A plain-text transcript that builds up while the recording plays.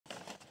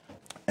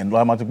And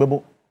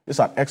Kpebu, it's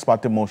an ex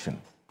parte motion.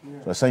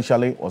 Yeah. So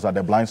essentially, was at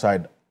the blind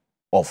side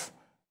of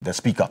the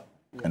Speaker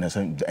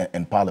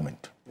in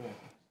Parliament. Yeah.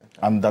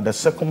 Under the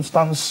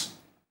circumstance,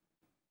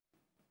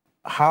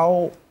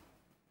 how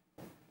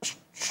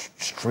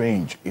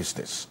strange is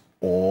this?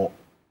 Or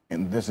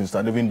in this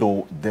instance, even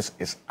though this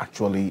is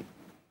actually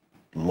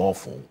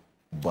lawful,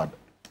 but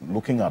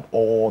looking at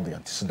all the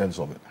antecedents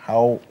of it,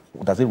 how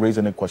does it raise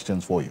any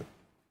questions for you?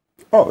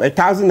 Oh,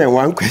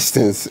 1,001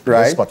 questions,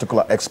 right? This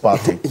particular ex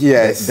parte.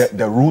 Yes.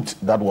 The route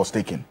that was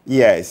taken.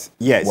 Yes,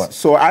 yes. What?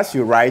 So as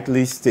you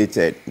rightly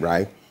stated,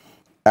 right?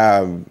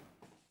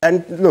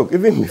 And look,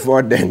 even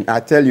before then, I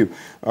tell you,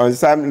 on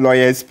some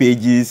lawyers'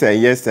 pages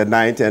and yesterday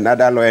night and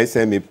other lawyers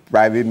send me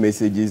private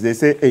messages, they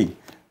say, hey,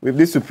 with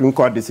this Supreme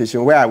Court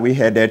decision, where are we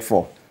headed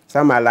for?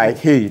 Some are like,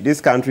 hey,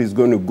 this country is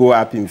going to go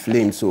up in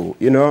flames. So,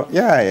 you know,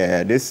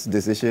 this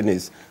decision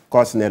is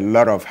causing a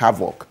lot of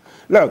havoc.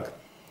 Look,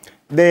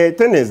 the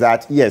thing is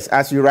that, yes,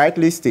 as you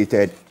rightly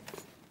stated,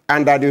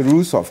 under the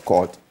rules of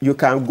court, you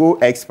can go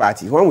ex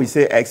parte. When we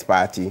say ex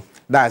parte,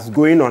 that's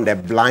going on the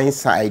blind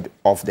side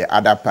of the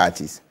other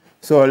parties.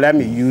 So let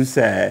me use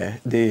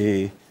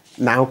the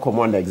now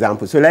common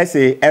example. So let's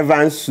say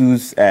Evans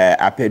sues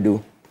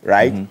Kpebu,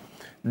 right?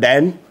 Mm-hmm.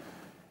 Then,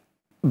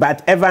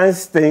 but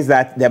Evans thinks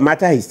that the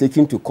matter he's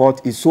taking to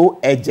court is so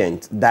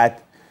urgent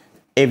that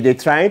if they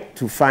try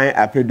to find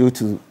Kpebu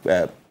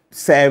to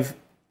serve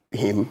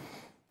him,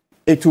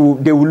 they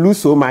will lose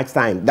so much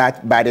time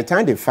that by the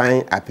time they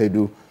find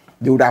Kpebu,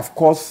 he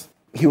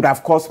would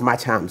have caused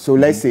much harm. So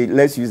let's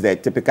use the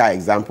typical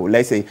example.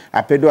 Let's say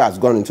Kpebu has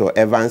gone into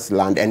Evans'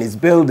 land and is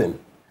building.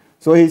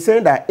 So he's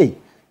saying that, hey,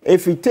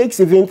 if it takes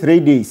even 3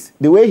 days,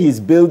 the way he's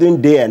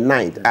building day and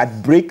night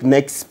at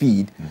breakneck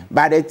speed,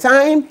 by the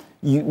time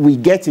we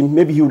get him,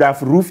 maybe he would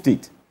have roofed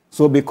it.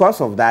 So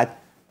because of that,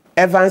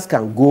 Evans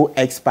can go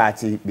ex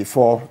parte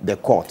before the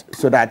court,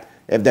 so that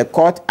if the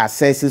court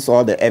assesses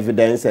all the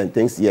evidence and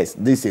thinks, yes,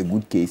 this is a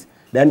good case,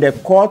 then the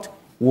court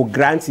will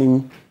grant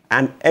him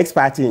an ex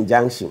parte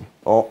injunction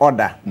or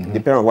order,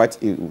 depending on what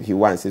he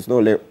wants. It's not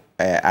only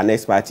an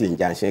ex parte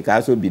injunction. It can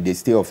also be the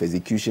stay of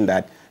execution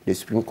that the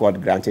Supreme Court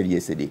granted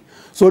yesterday.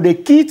 So the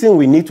key thing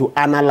we need to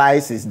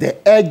analyze is the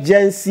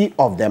urgency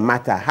of the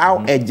matter.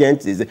 How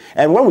urgent is it?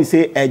 And when we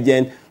say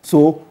urgent,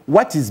 so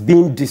what is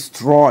being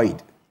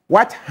destroyed?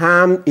 What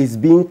harm is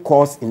being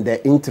caused in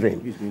the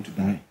interim? He's going to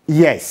die.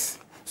 Yes.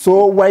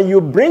 So when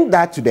you bring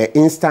that to the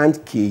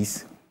instant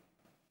case,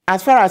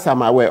 as far as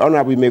I'm aware,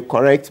 Honorable may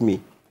correct me,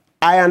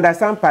 I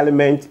understand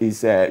Parliament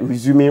is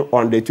resuming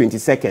on the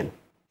 22nd.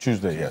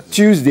 Tuesday, yes.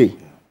 Tuesday.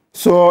 Yeah.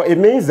 So it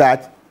means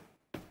that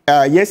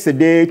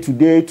yesterday,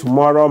 today,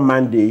 tomorrow,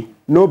 Monday,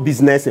 no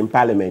business in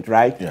Parliament,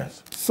 right?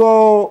 Yes.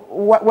 So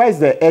where is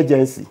the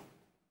urgency?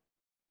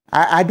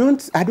 I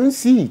don't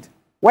see it.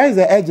 Where is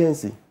the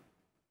urgency?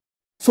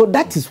 So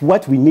that is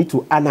what we need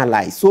to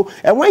analyze. So,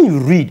 and when you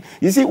read,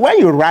 you see, when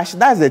you rush,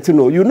 that's the thing.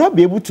 You'll not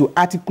be able to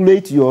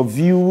articulate your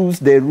views,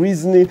 the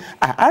reasoning.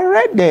 I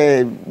read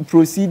the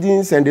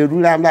proceedings and the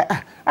rule. I'm like,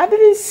 I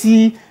didn't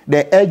see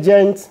the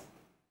urgent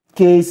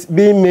case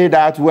being made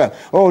out well.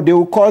 Oh, they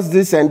will cause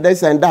this and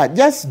this and that.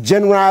 Just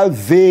general,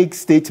 vague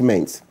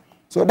statements.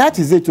 So that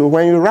is it.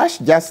 When you rush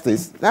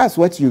justice, that's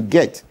what you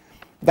get.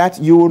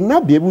 That you will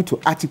not be able to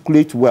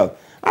articulate well.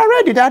 I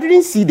read it. I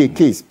didn't see the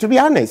case. To be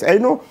honest, I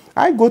know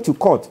I go to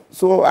court.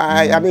 So,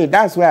 I mean,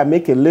 that's where I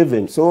make a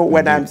living. So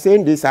when I'm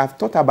saying this, I've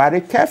thought about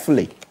it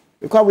carefully.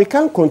 Because we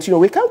can't continue.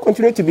 We can't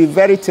continue to be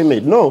very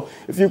timid. No.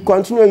 If you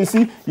continue, you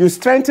see, you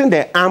strengthen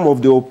the arm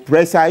of the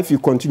oppressor if you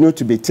continue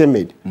to be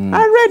timid.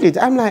 I read it.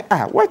 I'm like,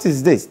 what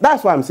is this?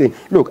 That's what I'm saying.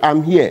 Look,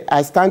 I'm here.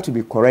 I stand to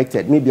be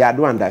corrected. Maybe I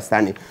don't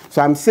understand it.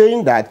 So I'm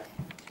saying that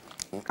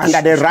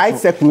under the right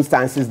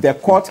circumstances, the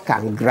court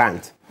can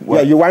grant.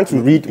 Well, you want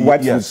to read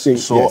what you say.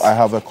 So yes. I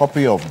have a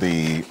copy of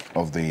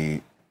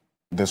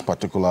this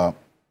particular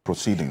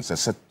proceedings, a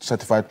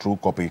certified true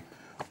copy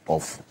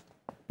of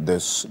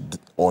this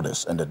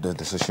orders and the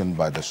decision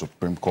by the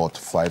Supreme Court,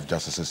 5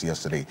 justices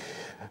yesterday.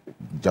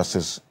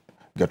 Justice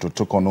Gertrude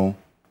Tukono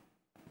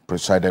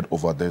presided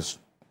over this.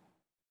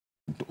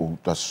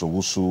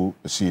 Sowusu,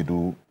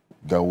 Siedu,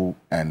 Gau,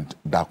 and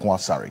Dakwa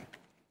Sari,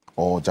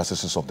 all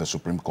justices of the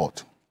Supreme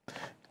Court.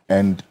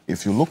 And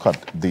if you look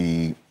at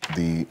the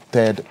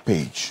 3rd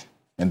page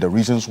and the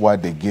reasons why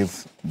they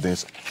give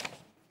this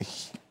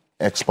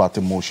ex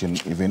parte motion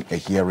even a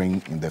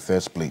hearing in the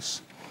first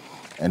place,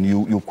 and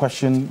you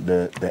question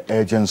the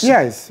urgency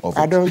of it.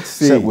 I don't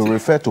see so it. We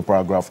refer to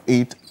paragraph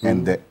 8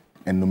 and the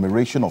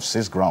enumeration of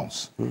 6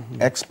 grounds.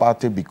 Ex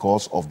parte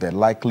because of the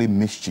likely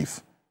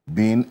mischief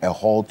being a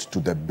halt to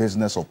the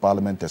business of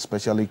Parliament,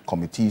 especially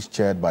committees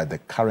chaired by the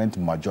current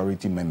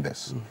majority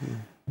members.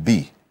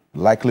 B,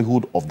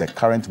 likelihood of the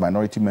current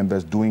minority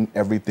members doing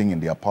everything in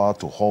their power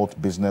to halt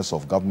business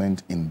of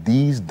government in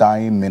these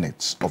dying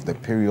minutes of the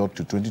period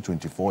to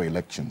 2024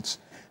 elections.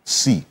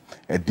 C,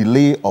 a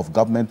delay of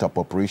government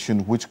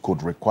appropriation which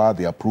could require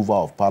the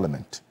approval of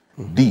Parliament.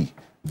 D,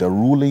 the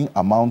ruling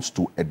amounts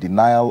to a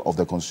denial of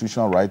the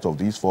constitutional right of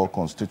these 4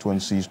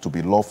 constituencies to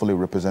be lawfully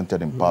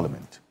represented in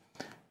Parliament.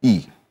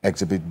 E,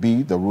 Exhibit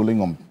B, the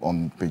ruling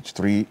on page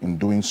 3, in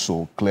doing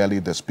so, clearly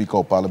the Speaker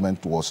of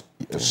Parliament was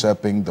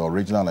usurping the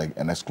original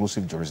and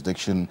exclusive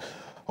jurisdiction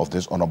of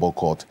this honorable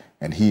court,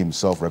 and he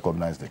himself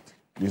recognized it.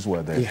 These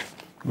were the... Yeah.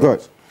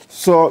 Good.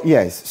 So,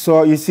 yes.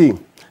 So, you see,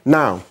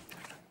 now,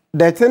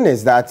 the thing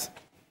is that,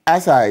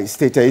 as I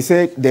stated, you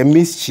said the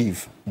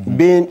mischief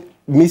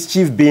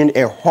being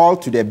a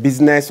halt to the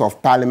business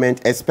of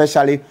Parliament,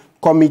 especially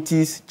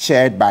committees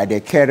chaired by the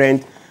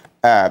current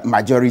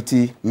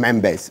majority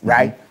members,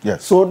 right?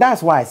 Yes. So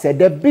that's why I said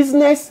the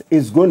business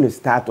is going to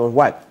start on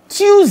what?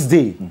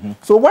 Tuesday.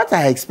 So what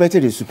I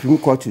expected the Supreme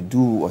Court to do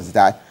was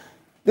that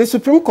the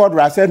Supreme Court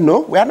would have said,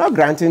 no, we are not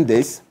granting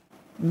this.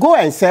 Go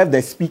and serve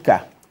the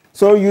Speaker.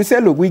 So you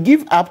say, look, we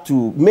give up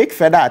to make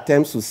further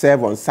attempts to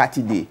serve on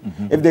Saturday.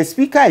 If the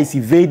Speaker is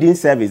evading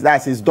service,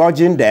 that is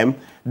dodging them,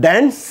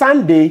 then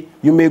Sunday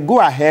you may go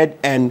ahead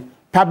and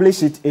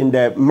publish it in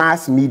the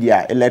mass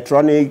media,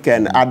 electronic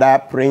and other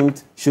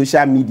print,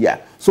 social media.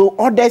 So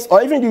others,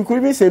 or even you could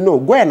even say, no,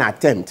 go and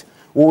attempt.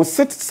 We'll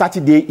sit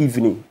Saturday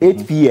evening,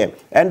 8 p.m.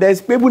 And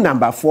there's Kpebu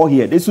number 4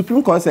 here. The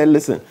Supreme Court said,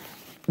 listen,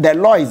 the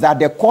law is that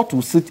the court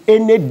will sit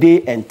any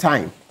day and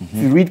time. If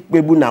you read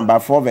Kpebu number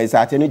 4 verse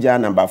Attorney General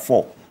number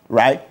 4,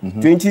 right?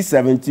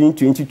 2017,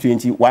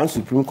 2020, one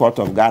Supreme Court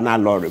of Ghana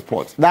law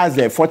report. That's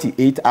a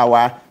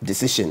 48-hour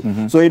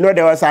decision. So, you know,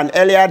 there was an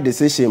earlier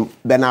decision,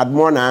 Bernard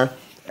Mona,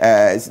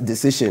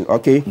 decision,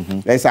 okay?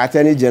 There's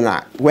Attorney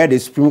General, where the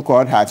Supreme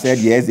Court had said,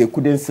 yes, they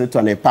couldn't sit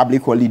on a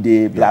public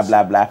holiday, blah,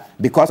 blah, blah,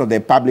 because of the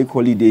Public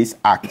Holidays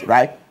Act,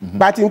 right?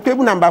 But in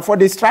Kpebu number 4,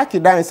 they struck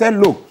it down and said,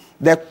 look,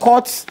 the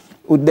courts,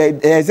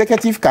 the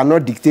executive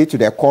cannot dictate to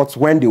the courts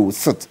when they will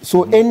sit.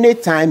 So any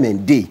time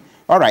and day.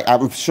 All right,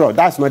 I'm sure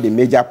that's not the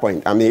major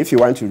point. I mean, if you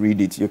want to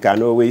read it, you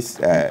can always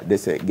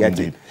get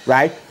it,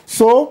 right?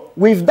 So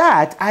with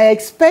that, I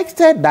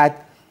expected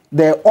that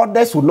the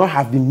orders would not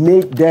have been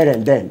made there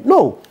and then.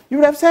 No, you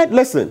would have said,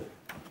 listen,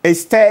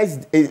 it's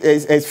Thursday,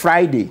 it's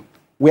Friday.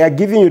 We are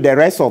giving you the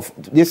rest of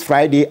this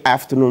Friday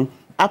afternoon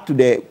up to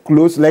the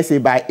close, let's say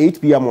by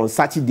 8 p.m. on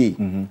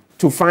Saturday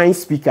to find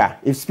Speaker.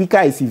 If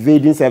Speaker is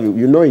evading service,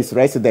 you know his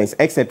residence,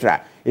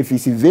 etc. If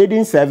he's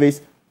evading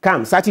service,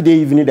 come Saturday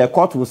evening, the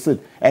court will sit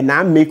and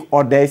now make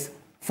orders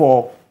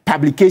for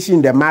publication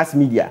in the mass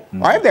media.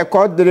 Or if the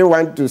court didn't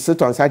want to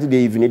sit on Saturday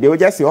evening, they will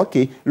just say,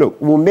 okay,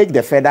 look, we'll make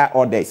the further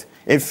orders.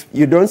 If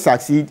you don't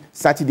succeed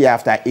Saturday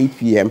after 8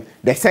 p.m.,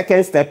 the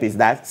second step is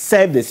that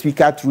serve the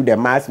Speaker through the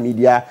mass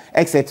media,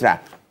 etc.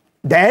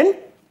 Then,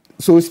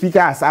 so Speaker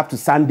has up to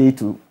Sunday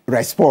to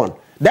respond.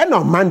 Then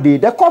on Monday,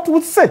 the court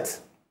would sit.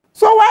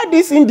 So why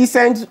this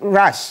indecent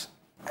rush?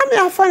 I mean,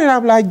 I find it,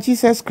 I'm like,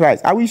 Jesus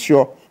Christ, are we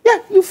sure? Yeah,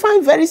 you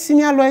find very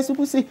senior lawyers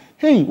who say,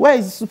 hey, where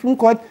is the Supreme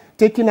Court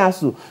taking us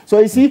to? So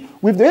you see,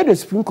 with the way the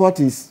Supreme Court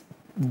is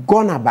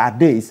gone about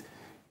this,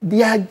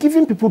 they are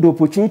giving people the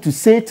opportunity to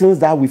say things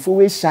that we've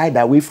always shied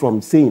away from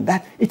saying,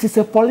 that it is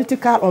a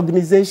political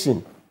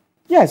organization.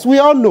 Yes, we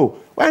all know.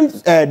 When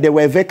there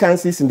were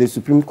vacancies in the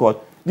Supreme Court,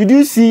 did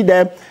you see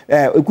them,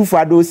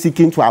 Akufo-Addo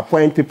seeking to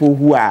appoint people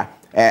who are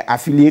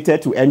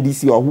affiliated to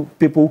NDC or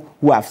people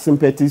who have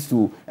sympathies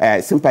for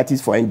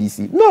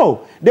NDC?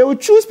 No, they will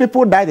choose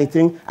people that they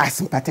think are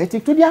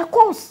sympathetic to their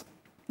cause.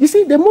 You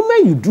see, the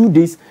moment you do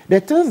this, the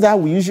things that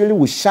we usually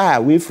will shy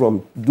away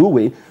from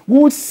doing, we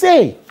would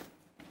say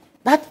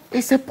that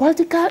it's a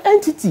political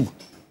entity.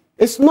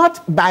 It's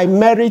not by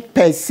merit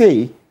per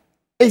se.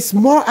 It's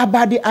more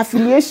about the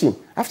affiliation.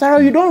 After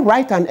all, you don't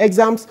write an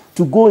exam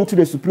to go into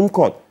the Supreme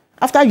Court.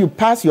 After you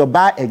pass your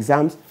bar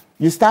exams,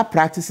 you start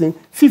practicing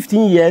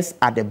 15 years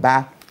at the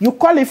bar, you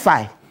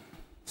qualify.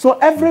 So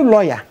every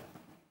lawyer,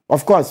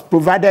 of course,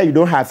 provided you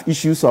don't have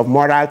issues of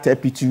moral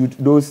turpitude,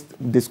 those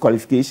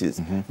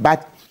disqualifications,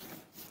 but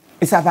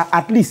it's about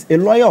at least a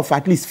lawyer of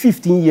at least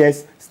 15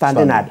 years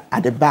standing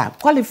at the bar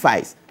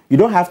qualifies. You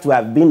don't have to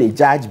have been a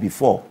judge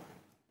before.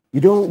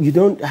 You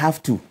don't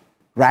have to,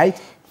 right?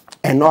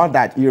 And all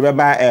that. You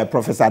remember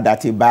Professor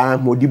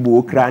Datiba,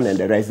 Modibo Okran, and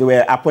the rest. They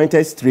were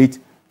appointed straight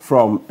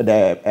from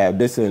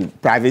the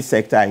private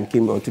sector and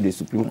came onto the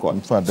Supreme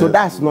Court. So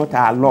that's not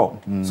our law.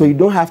 So you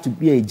don't have to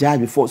be a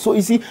judge before. So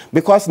you see,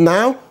 because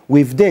now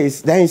with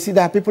this, then you see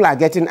that people are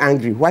getting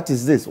angry. What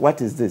is this?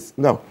 What is this?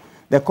 No,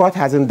 the court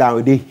hasn't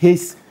done. The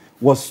haste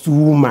was too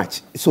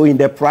much. So in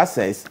the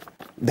process,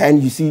 then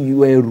you see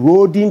you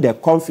eroding the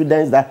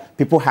confidence that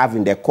people have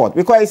in the court.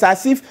 Because it's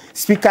as if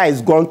Speaker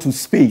is gone to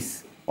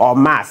space or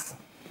Mars.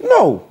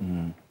 No.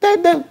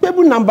 The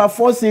Kpebu number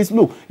 4 says,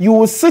 look, you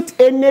will sit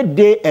any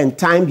day and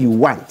time you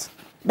want.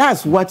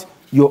 That's what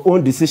your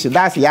own decision.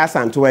 That's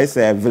Yasanto's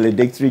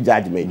valedictory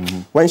judgment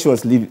when she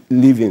was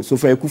leaving. So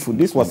for Ekufu,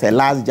 this was her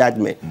last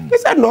judgment. He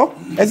said, no,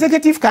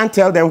 executive can't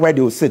tell them where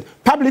they will sit.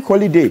 Public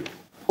holiday,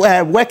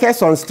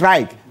 workers on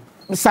strike,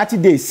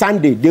 Saturday,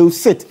 Sunday, they will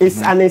sit.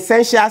 It's an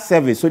essential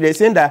service. So they're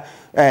saying that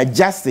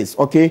justice,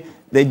 okay,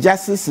 the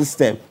justice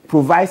system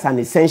provides an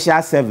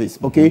essential service,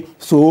 okay?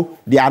 So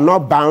they are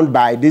not bound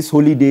by these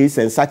holidays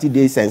and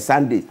Saturdays and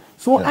Sundays.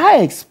 So I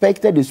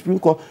expected the Supreme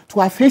Court to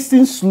have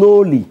hastened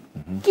slowly,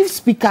 give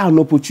Speaker an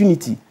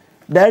opportunity.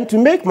 Then to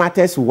make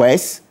matters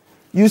worse,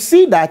 you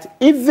see that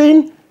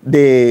even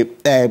the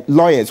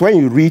lawyers, when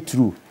you read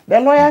through, the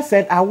lawyer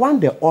said, I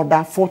want the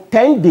order for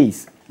 10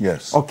 days.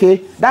 Yes.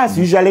 Okay? That's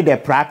usually the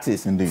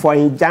practice. Indeed. For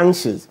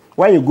injunctions.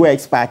 When you go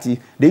ex parte,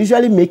 they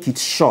usually make it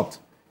short.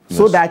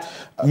 So that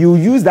you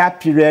use that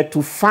period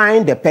to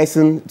find the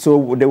person.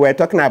 So they were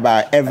talking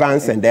about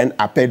Evans and then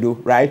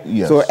Kpebu, right?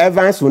 Yes. So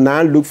Evans will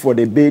now look for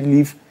the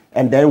bailiff,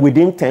 and then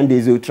within 10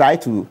 days, he'll try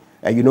to,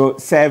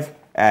 serve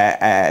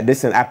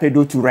this and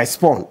Kpebu to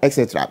respond,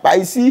 etc. But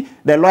you see,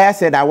 the lawyer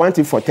said, I want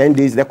it for 10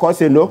 days. The court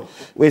said, no,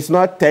 it's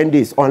not 10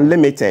 days,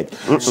 unlimited.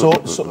 So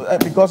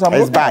because I'm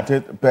looking at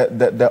it,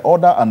 the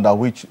order under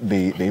which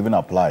they even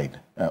applied,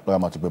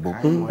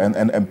 Kpebu,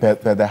 and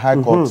per the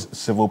High Court's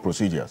civil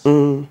procedures,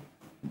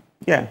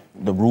 yeah,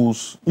 the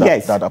rules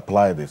that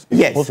apply this,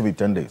 it's supposed to be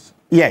 10 days.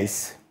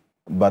 Yes.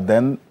 But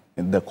then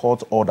in the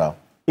court order,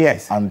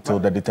 until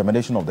the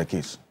determination of the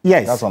case,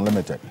 that's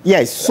unlimited.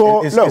 Yes.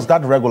 So is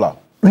that regular?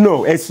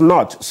 No, it's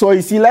not. So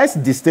you see, let's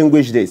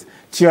distinguish this.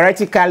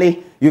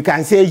 Theoretically, you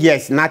can say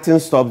yes, nothing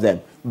stops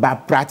them,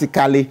 but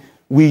practically,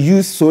 we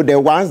use, so the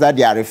ones that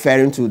they are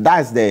referring to,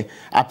 that's the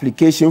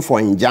application for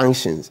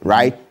injunctions,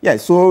 right?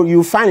 Yes, so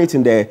you find it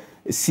in the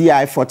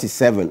CI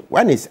 47.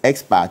 When it's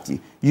ex parte,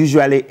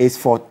 usually it's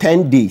for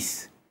 10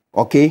 days,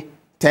 okay?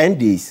 10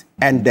 days.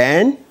 And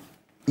then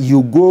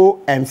you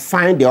go and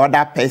find the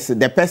other person,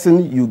 the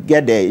person you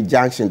get the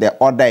injunction, the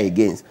order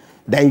against.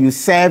 Then you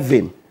serve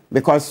him.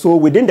 Because so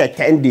within the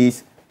 10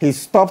 days, he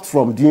stopped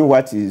from doing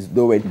what he's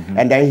doing.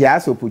 And then he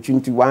has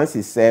opportunity, once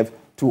he's served,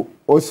 to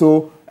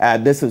also,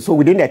 so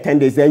within the 10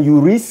 days, then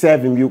you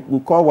reserve him.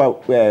 You call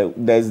what,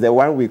 there's the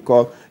one we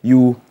call,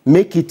 you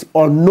make it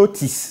on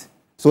notice.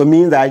 So it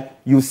means that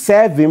you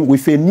serve him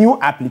with a new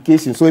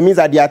application. So it means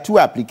that there are two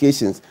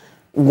applications.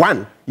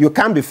 One, you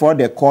come before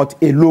the court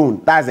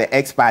alone. That's the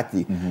ex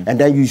parte. And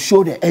then you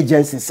show the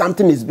agency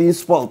something is being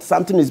spoiled,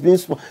 something is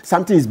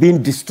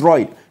being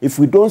destroyed. If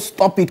we don't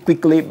stop it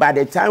quickly, by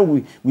the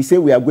time we say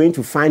we are going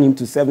to find him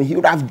to serve him, he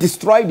would have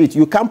destroyed it.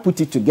 You can't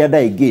put it together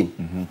again.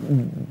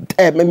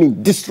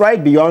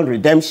 Destroyed beyond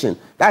redemption.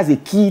 That's a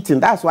key thing.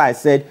 That's why I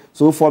said,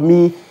 so for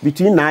me,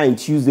 between now and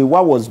Tuesday,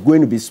 what was going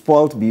to be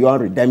spoiled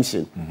beyond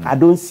redemption? I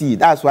don't see it.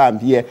 That's why I'm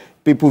here.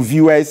 People,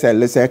 viewers, and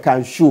listeners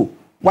can show.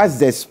 What's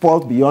the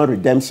spoiled beyond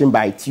redemption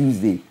by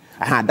Tuesday?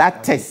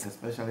 That test.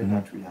 Especially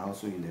that we are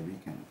also in the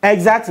weekend.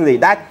 Exactly.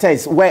 That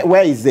test,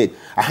 where is it?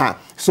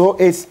 So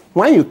it's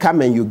when you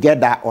come and you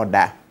get that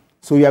order,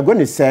 so you are going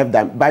to serve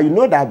them. But you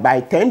know that by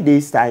 10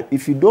 days' time,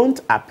 if you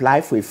don't apply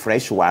for a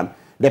fresh one,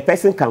 the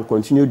person can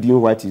continue doing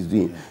what he's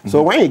doing.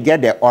 So when you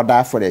get the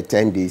order for the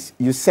 10 days,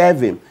 you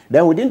serve him.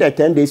 Then within the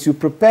 10 days, you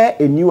prepare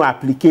a new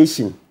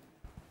application.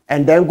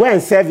 And then go and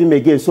serve him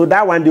again. So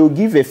that one, they will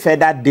give a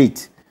further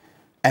date.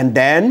 And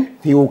then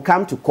he will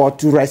come to court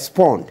to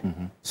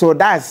respond. So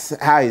that's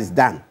how it's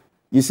done.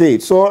 You see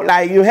it. So,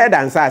 like you heard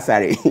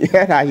Ansari, you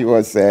heard how he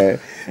was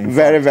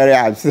very, very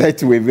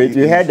upset with it.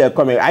 You heard the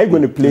comment. Are you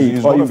going to play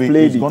it? Or you played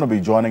it? He's going to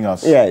be joining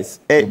us. Yes.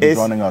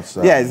 Joining us.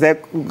 Yes.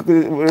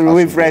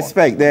 With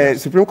respect, the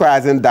Supreme Court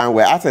hasn't done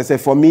well. As I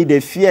said, for me, the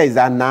fear is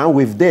that now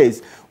with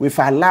this, we've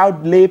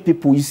allowed lay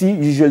people, you see,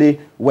 usually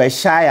were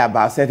shy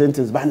about certain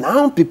things, but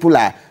now people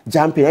are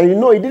jumping. And you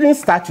know, it didn't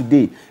start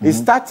today. It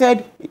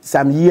started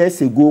some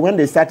years ago when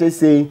they started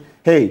saying,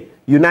 hey,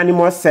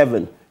 unanimous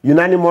 7,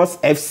 unanimous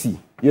FC.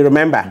 You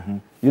remember?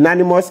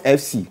 Unanimous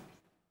FC.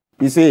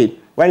 You see,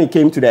 when it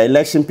came to the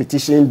election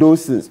petition,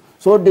 those things.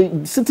 So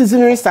the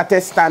citizenry started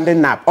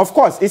standing up. Of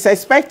course, it's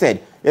expected.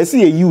 You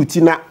see,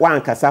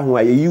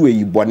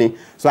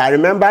 so I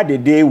remember the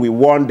day we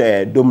won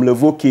the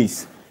Domlevo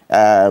case.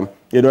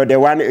 You know, the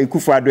one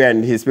Kufuor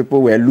and his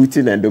people were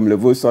looting, and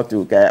Domlevo sought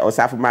to,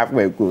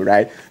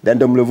 right? Then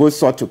Domlevo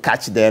sought to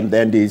catch them.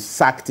 Then they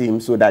sacked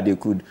him so that they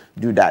could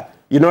do that.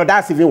 You know,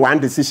 that's even one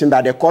decision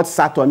that the court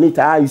sat on it.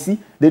 You see,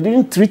 they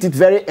didn't treat it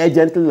very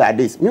urgently like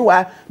this.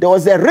 Meanwhile, there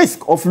was a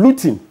risk of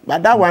looting.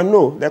 But that one,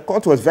 no. The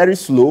court was very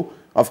slow.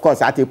 Of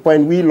course, at a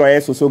point, we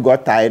lawyers also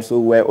got tired, so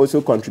we're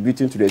also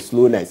contributing to the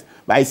slowness.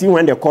 But I see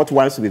when the court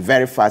wants to be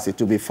very fast, it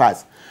will be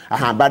fast.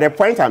 But the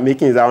point I'm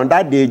making is that on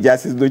that day,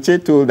 Justice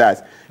Doche told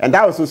us, and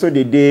that was also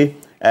the day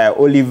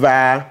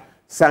Oliver,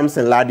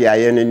 Samson Ladi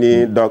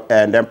Ayenini,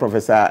 and then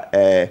Professor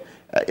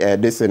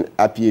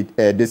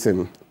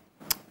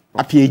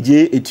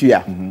Apieje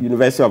Etuya,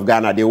 University of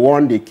Ghana, they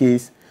won the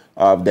case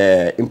of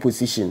the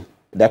imposition,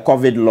 the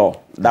COVID law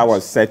that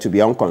was said to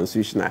be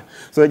unconstitutional.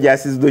 So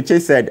Justice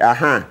Doche said,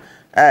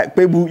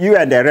 Kpebu, you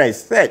and the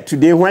rest, said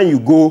today when you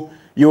go,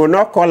 you will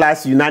not call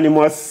us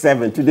unanimous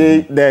 7.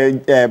 Today,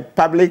 the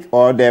public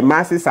or the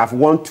masses have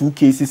won 2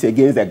 cases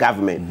against the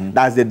government.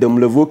 That's the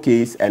Domlevo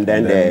case and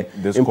then the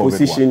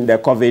imposition, the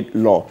COVID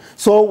law.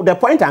 So the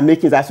point I'm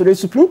making is that so the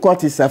Supreme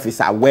Court itself is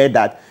aware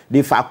that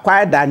they've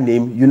acquired that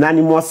name,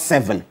 unanimous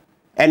 7.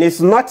 And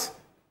it's not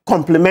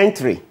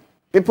complimentary.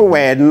 People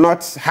were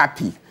not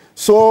happy.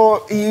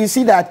 So you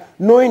see that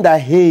knowing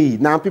that, hey,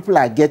 now people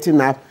are getting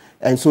up,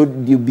 and so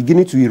they're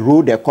beginning to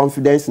erode their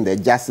confidence in the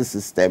justice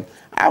system.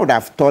 I would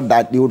have thought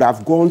that they would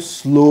have gone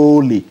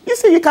slowly. You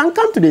see, you can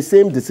come to the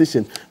same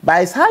decision,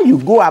 but it's how you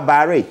go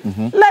about it.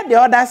 Let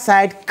the other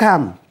side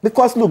come.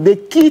 Because look, the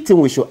key thing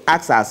we should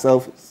ask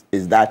ourselves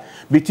is that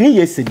between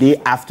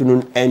yesterday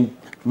afternoon and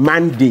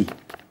Monday,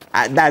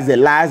 that's the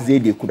last day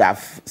they could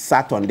have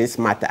sat on this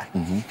matter.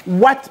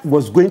 What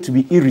was going to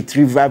be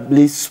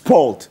irretrievably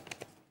spoiled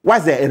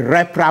was the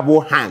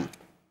irreparable harm.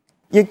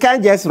 You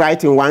can't just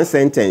write in one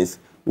sentence,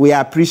 we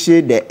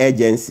appreciate the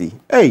urgency.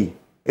 Hey,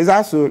 is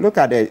that so? Look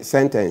at the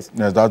sentence.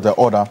 Yes, that's the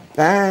order.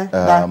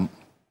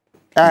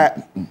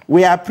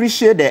 We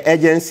appreciate the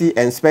urgency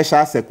and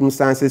special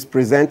circumstances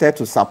presented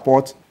to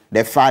support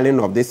the filing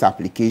of this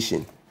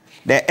application.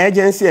 The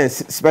urgency and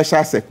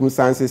special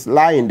circumstances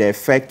lie in the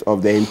effect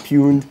of the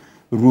impugned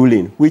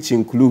ruling, which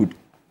include,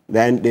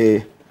 then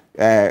they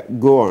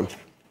go on,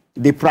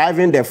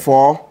 depriving the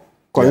four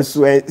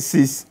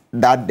constituencies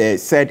that the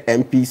said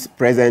MPs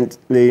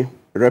presently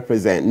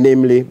represent,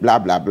 namely, blah,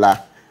 blah, blah.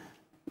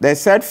 The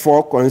said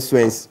four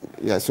constituencies,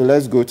 so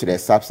let's go to the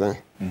substance,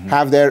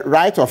 have the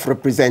right of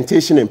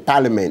representation in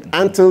Parliament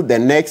until the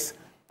next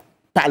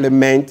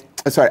Parliament,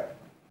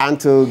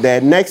 until the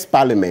next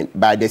Parliament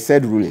by the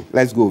said ruling.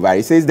 Let's go over.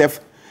 It says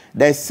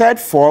the said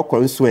four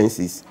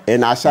constituencies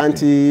in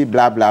Ashanti,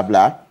 blah, blah,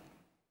 blah,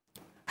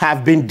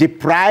 have been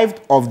deprived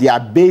of their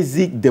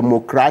basic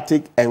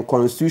democratic and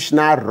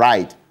constitutional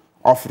right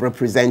of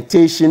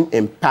representation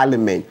in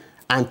Parliament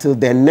until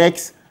the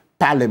next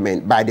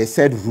Parliament by the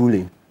said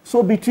ruling.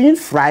 So between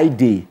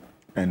Friday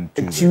and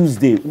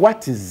Tuesday,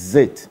 what is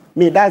it? I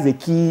mean, that's the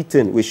key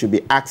thing we should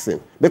be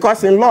asking.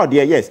 Because in law,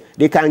 yes,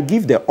 they can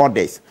give the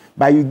orders,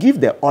 but you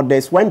give the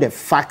orders when the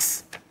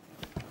facts,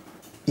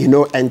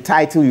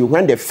 entitle you,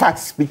 when the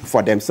facts speak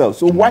for themselves.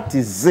 So what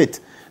is it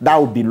that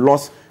will be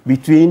lost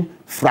between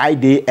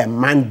Friday and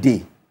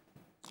Monday?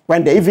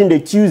 When even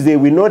the Tuesday,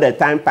 we know the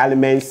time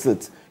Parliament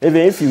sits.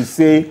 Even if you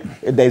say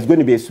there's going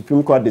to be a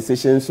Supreme Court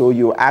decision, so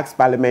you ask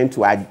Parliament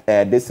to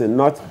this will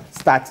not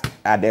start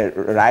at the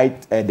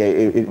right,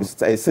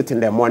 sit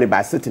in the morning,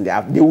 but sit in the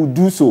afternoon. They will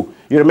do so.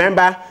 You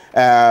remember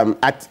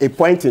at a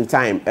point in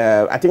time,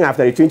 I think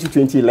after the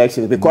 2020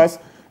 elections, because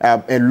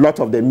a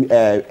lot of the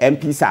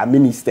MPs are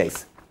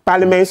ministers,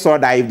 Parliament saw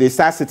that if they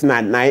start sitting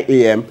at 9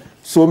 a.m.,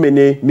 so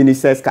many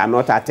ministers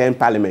cannot attend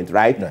Parliament,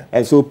 right? Yeah.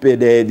 And so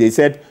they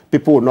said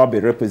people will not be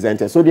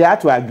represented. So they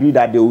had to agree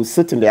that they will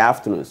sit in the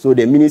afternoon. So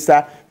the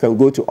minister can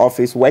go to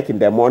office, work in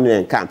the morning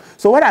and come.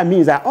 So what I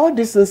mean is that all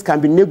these things can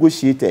be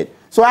negotiated.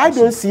 So I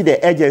don't see the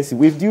urgency,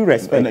 with due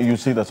respect. And you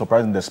see the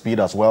surprise in the speed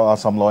as well,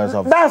 as some lawyers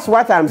have... That's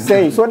what I'm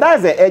saying. So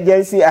that's the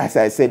urgency, as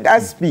I said.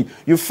 That's speed.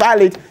 You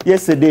filed it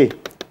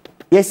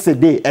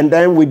yesterday, and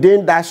then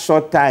within that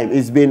short time,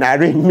 it's been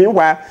arranged.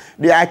 Meanwhile,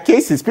 there are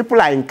cases, people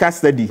are in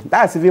custody.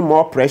 That's even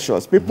more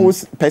precious.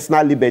 People's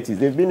personal liberties,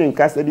 they've been in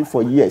custody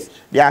for years.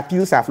 Their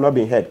appeals have not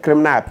been heard,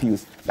 criminal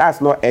appeals.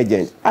 That's not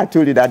urgent. I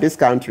told you that this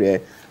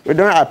country, we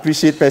don't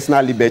appreciate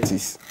personal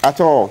liberties at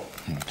all.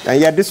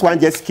 And yet this one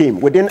just came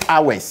within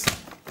hours.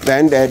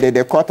 Then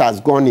the court has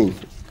gone in.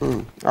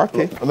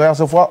 Okay.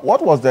 So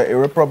what was the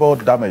irreparable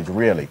damage,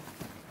 really,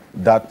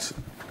 that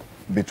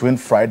between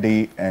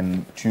Friday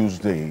and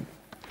Tuesday,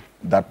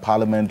 that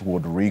Parliament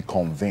would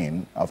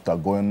reconvene after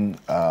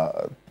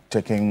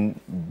taking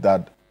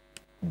that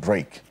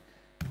break?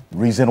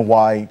 Reason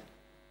why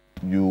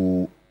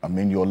your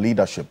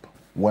leadership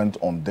went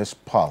on this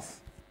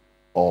path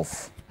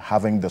of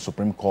having the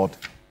Supreme Court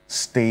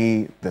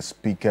stay the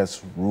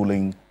Speaker's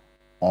ruling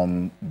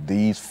on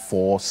these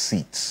 4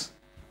 seats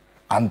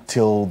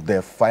until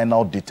the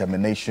final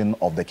determination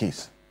of the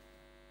case?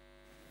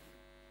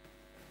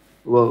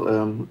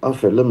 Well,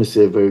 Alfred, let me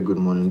say a very good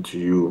morning to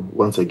you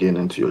once again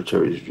and to your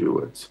cherished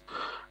viewers.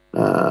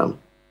 I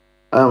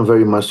am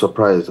very much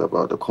surprised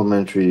about the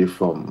commentary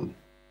from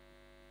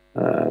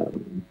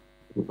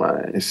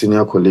my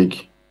senior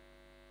colleague,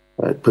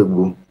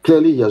 Kpebu.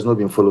 Clearly, he has not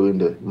been following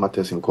the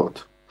matters in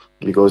court,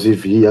 because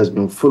if he has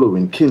been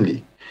following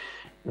keenly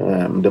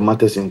the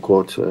matters in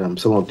court,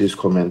 some of these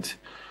comments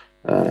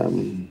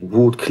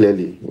would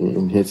clearly,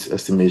 in his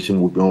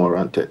estimation, would be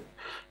unwarranted.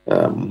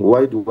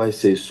 Why do I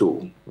say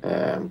so?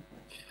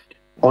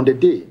 On the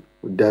day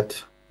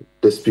that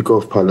the Speaker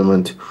of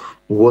Parliament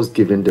was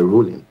given the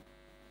ruling,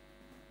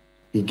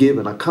 he gave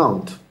an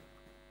account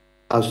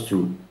as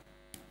to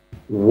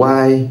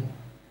why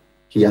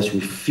he has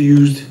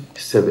refused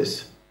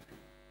service.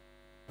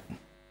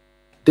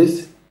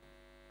 This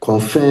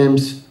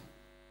confirms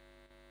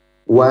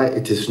why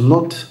it is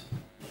not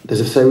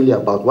necessarily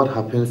about what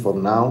happens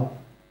from now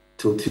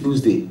till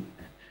Tuesday.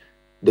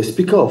 The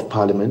Speaker of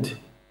Parliament,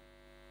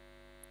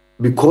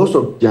 because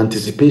of the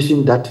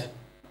anticipation that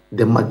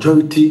the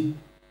majority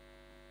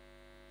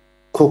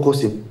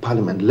caucus in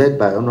Parliament, led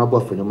by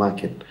Honorable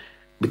Afenyomakin,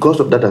 because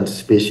of that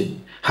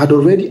anticipation, had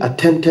already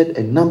attempted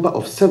a number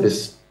of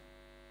service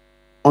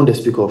on the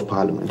Speaker of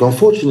Parliament.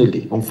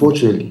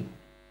 Unfortunately,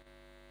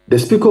 the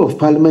Speaker of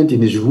Parliament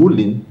in his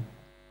ruling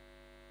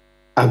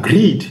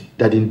agreed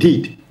that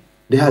indeed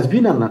there has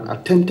been an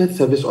attempted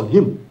service on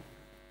him.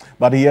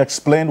 But he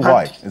explained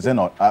why, is it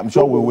not? I'm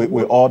sure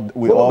we all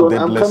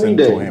did listen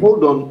to him.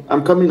 Hold on,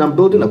 I'm coming. I'm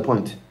building a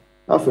point.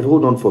 Alfred,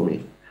 hold on for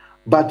me.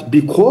 But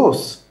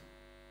because,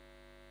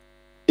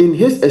 in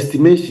his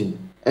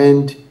estimation,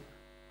 and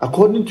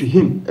according to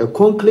him, a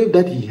conclave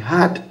that he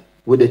had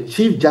with the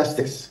Chief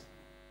Justice,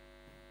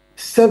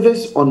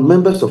 service on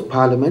members of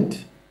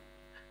Parliament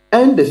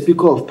and the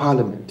Speaker of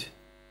Parliament,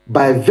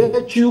 by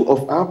virtue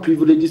of our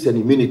privileges and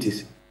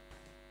immunities,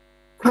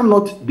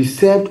 cannot be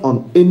served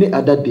on any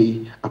other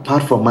day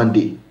apart from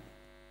Monday.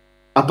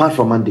 Apart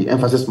from Monday,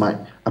 emphasis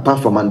mine,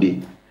 apart from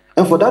Monday.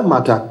 And for that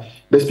matter,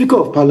 the Speaker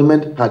of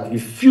Parliament had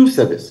refused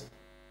service.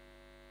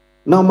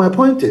 Now, my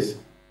point is,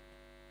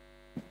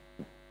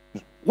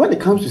 when it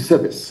comes to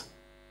service,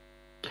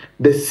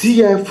 the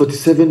CI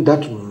 47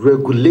 that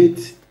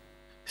regulates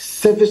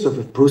service of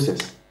a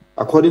process,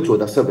 according to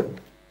Order 7,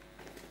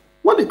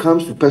 when it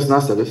comes to personal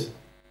service,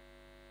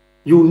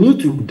 you need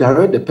to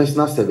direct the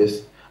personal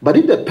service, but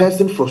if the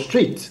person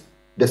frustrates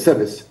the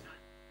service,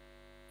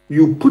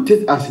 you put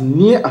it as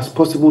near as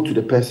possible to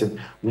the person,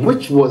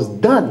 which was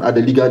done at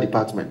the legal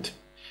department.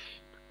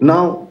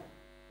 Now,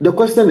 the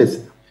question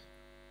is,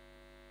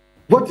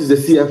 what is the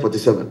CI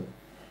 47?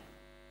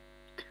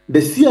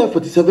 The CI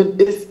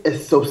 47 is a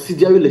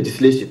subsidiary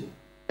legislation,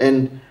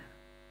 and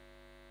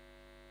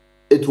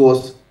it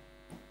was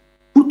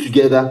put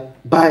together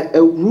by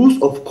a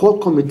Rules of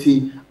Court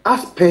Committee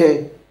as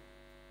per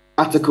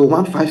Article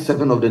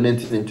 157 of the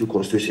 1992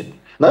 Constitution.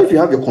 Now, if you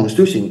have your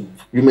Constitution,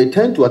 you may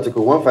turn to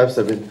Article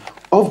 157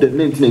 of the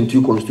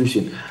 1992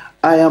 Constitution.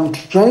 I am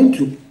trying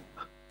to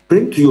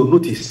bring to your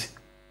notice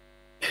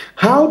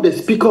how the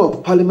Speaker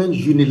of Parliament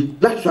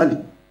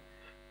unilaterally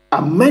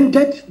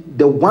amended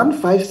the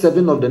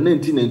 157 of the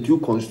 1992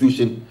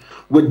 Constitution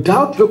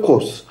without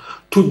recourse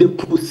to the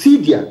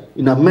procedure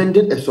in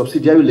amending a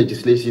subsidiary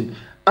legislation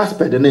as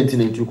per the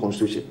 1992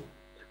 Constitution.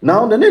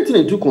 Now, the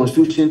 1992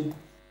 Constitution,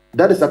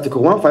 that is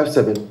Article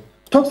 157,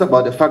 talks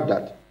about the fact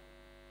that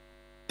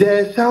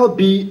there shall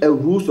be a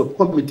rules of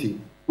committee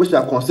which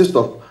shall consist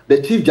of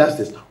the Chief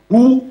Justice,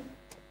 who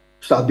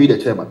shall be the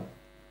chairman,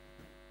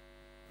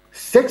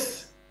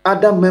 6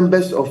 other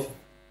members of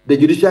the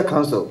Judicial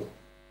Council,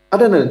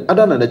 other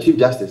than the Chief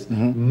Justice,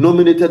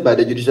 nominated by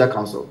the Judicial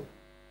Council,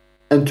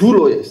 and 2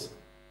 lawyers.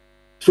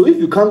 So if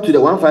you come to the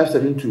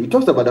 1572, it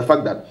talks about the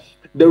fact that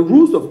the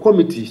rules of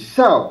committee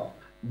shall,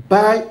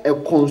 by a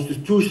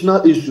constitutional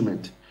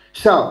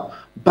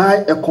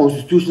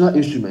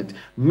instrument,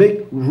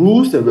 make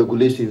rules and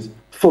regulations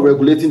for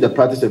regulating the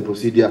practice and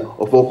procedure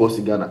of all courts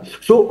in Ghana.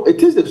 So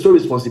it is the sole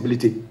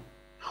responsibility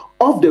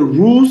of the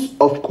Rules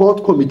of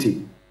Court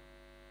Committee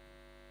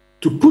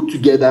to put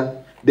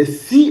together the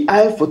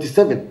CI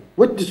 47,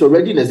 which is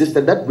already in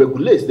existence, that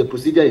regulates the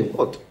procedure in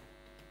court.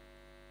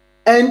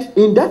 And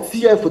in that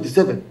CI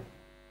 47,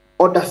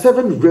 Order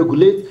 7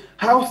 regulates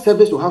how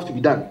service will have to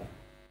be done.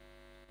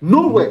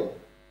 Nowhere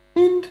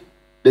in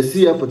the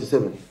CI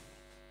 47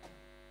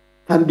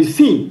 can be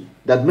seen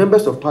that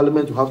members of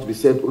Parliament will have to be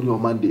served only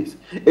on Mondays.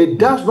 It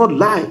does not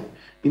lie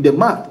in the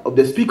mouth of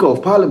the Speaker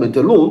of Parliament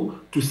alone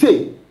to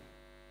say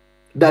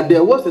that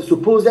there was a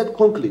supposed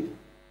conclave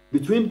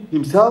between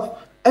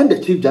himself and the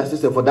Chief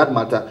Justice, and for that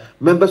matter,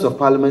 members of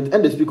Parliament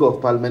and the Speaker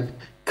of Parliament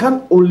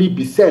can only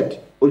be served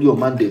only on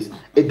Mondays.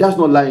 It does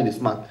not lie in his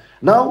mouth.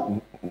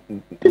 Now,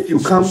 if you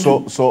come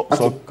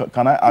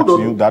can I ask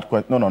you that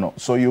question? No.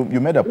 So you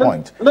made a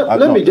point.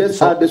 Let me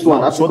just add this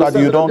one. So that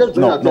you don't...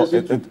 No,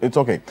 it's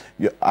okay.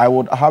 I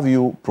would have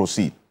you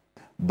proceed.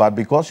 But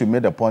because you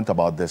made a point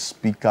about the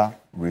Speaker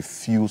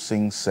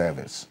refusing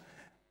service,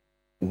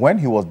 when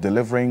he was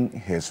delivering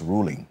his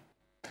ruling,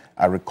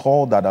 I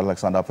recall that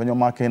Alexander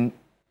Afenyo-Markin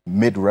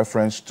made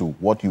reference to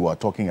what you are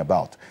talking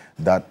about,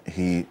 that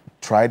he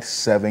tried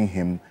serving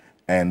him,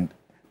 and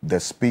the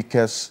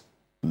Speaker's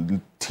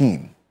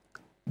team,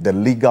 the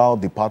legal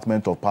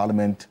department of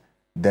Parliament,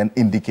 then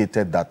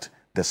indicated that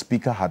the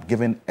Speaker had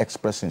given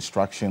express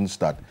instructions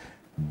that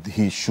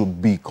he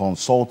should be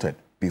consulted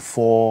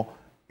before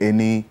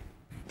any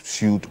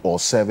suit or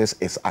service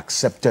is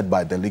accepted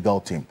by the legal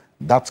team.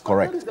 That's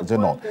correct, is it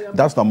not?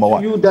 That's number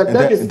one.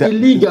 That is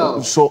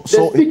illegal.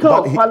 The Speaker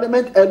of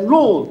Parliament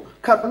alone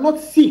cannot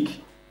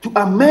seek to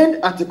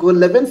amend Article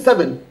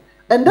 11.7.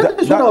 And that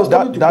is what I was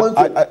trying to point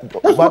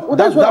to.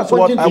 That's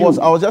what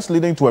I was just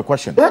leading to a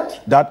question.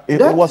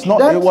 It was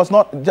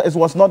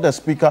not the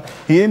Speaker.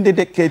 He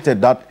indicated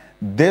that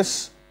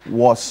this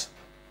was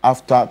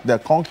after the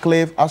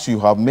conclave, as you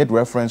have made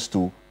reference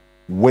to,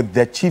 with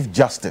the Chief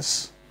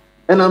Justice.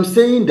 And I'm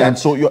saying that... And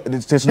so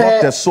it is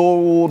not the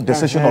sole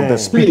decision of the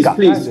Speaker.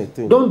 Please,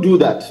 don't do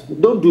that.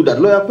 Don't do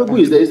that. Lawyer Kpebu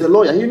is a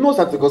lawyer. He knows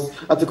Article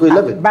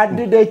 11. But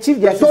did the Chief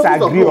Justice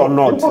agree or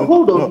not?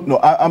 Hold on. No,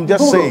 I'm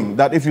just saying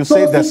that if you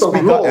say the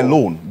Speaker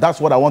alone, that's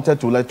what I wanted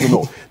to let you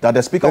know. That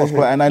the Speaker was...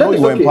 And I know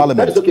you were in Parliament.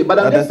 That is okay, but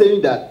I'm just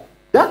saying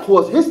that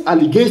was his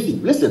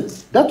allegation. Listen,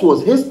 that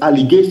was his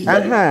allegation.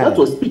 That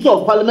was Speaker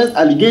of Parliament's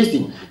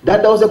allegation,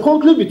 that there was a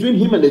conclave between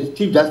him and the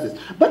Chief Justice.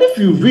 But if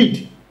you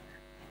read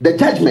the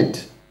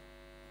judgment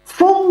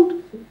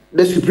from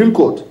the Supreme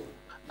Court,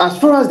 as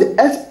far as the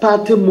ex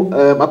parte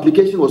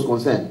application was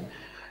concerned,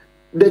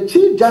 the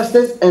Chief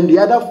Justice and the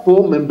other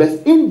 4 members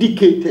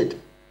indicated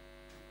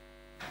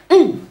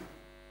in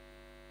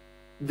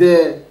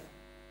the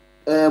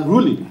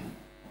ruling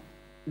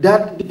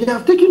that they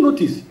have taken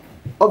notice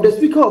of the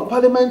Speaker of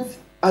Parliament's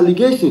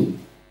allegation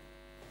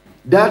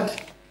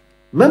that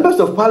members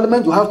of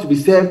Parliament will have to be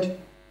served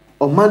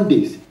on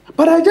Mondays.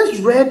 But I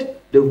just read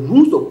the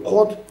Rules of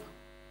Court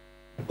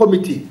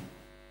Committee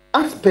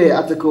as per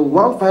Article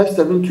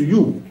 157 to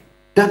you,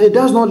 that it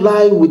does not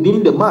lie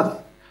within the math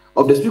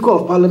of the Speaker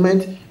of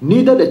Parliament,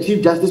 neither the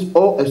Chief Justice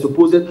or a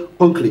supposed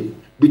conclave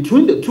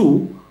between the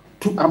two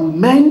to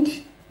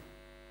amend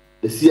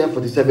the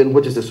CR47,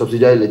 which is the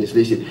subsidiary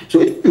legislation. So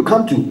if you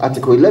come to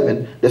Article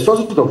 11, the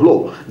sources of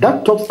law,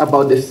 that talks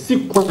about the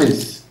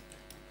sequence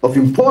of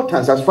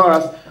importance as far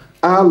as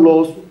our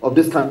laws of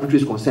this country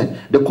is concerned.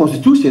 The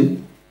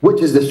Constitution,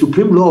 which is the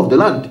supreme law of the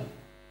land,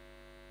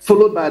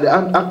 followed by the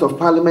Act of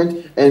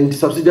Parliament and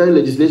subsidiary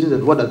legislation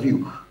and what have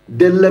you.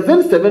 The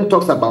 11.7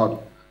 talks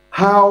about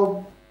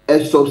how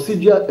a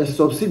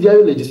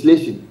subsidiary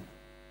legislation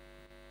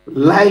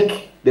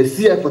like the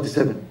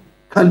CI47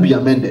 can be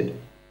amended.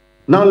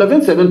 Now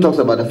 11.7 talks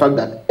about the fact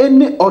that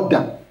any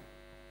order,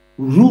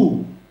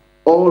 rule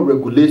or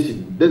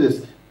regulation, this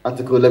is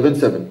Article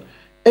 11.7,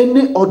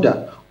 any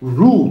order,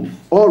 rule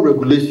or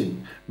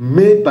regulation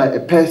made by a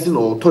person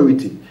or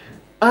authority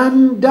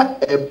under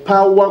a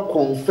power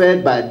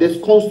conferred by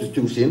this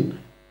Constitution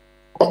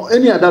or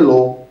any other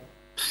law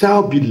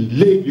shall be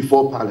laid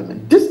before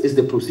Parliament. This is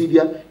the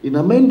procedure in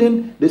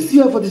amending the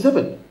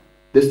CR47.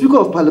 The Speaker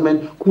of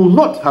Parliament could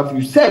not have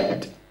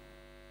usurped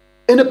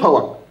any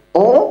power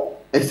or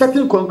a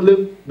certain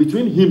conclave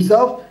between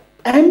himself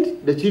and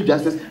the Chief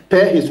Justice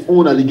per his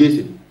own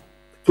allegation.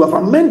 To have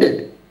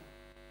amended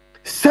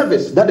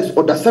service, that is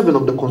Order 7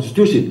 of the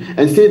Constitution,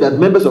 and say that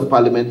members of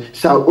Parliament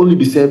shall only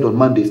be served on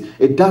Mondays,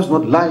 it does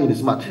not lie in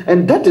his mouth.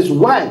 And that is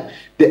why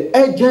the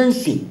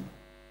urgency,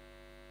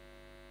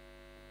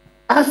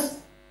 as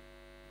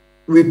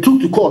we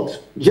took to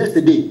court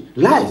yesterday,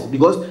 lies,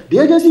 because the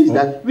agency is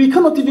that we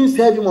cannot even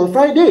serve him on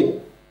Friday.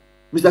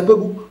 Mr.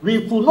 Kpebu,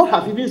 we could not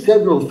have even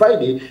served him on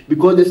Friday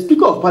because the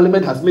Speaker of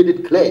Parliament has made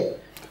it clear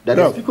that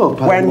the Speaker of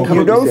Parliament, when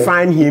you don't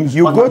find him,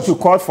 you go to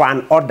court for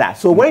an order.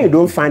 So when you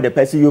don't find the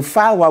person, you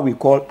file what we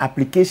call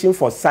application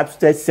for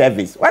substitute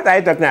service. What are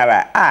you talking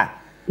about?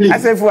 Please, I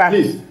say for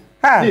please,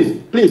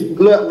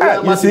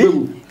 you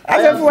see? I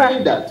am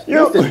saying that.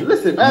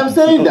 Listen, I am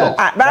saying that.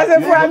 But I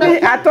said for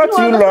me, I thought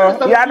you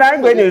law. You are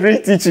not going to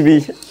reteach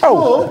me.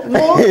 Oh,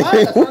 no,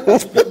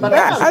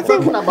 I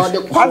think about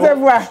the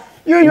court.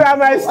 You are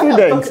my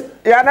student.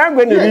 You are not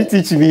going to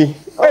reteach me.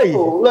 Hey, if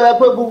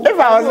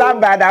I was that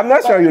bad, I'm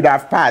not sure you'd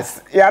have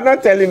passed. You are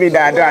not telling me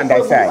that I don't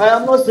understand. I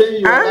am not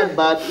saying you are that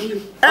bad. Of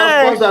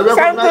course, I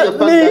recognize the fact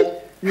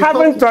that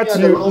haven't taught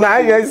you. Now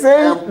you're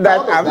saying that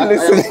I'm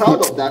listening. I am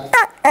proud of that.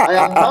 I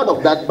am proud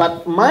of that.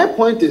 But my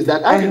point is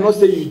that I did not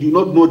say you do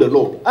not know the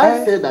law.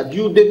 I said that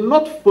you did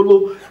not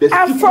follow the sequence.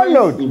 I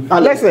followed. In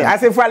Parliament. Listen, I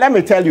said, let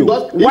me tell you.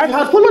 Because if you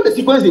had followed the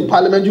sequence in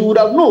Parliament, you would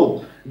have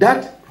known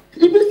that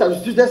even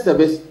substituted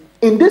service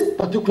in this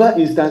particular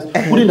instance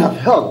wouldn't have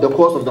held the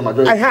course of the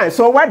majority.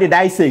 So what did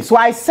I say? So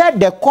I said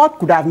the court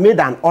could have made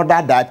an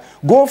order that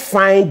go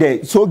find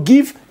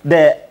give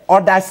the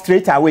order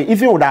straight away,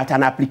 even without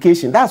an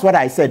application. That's what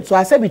I said. So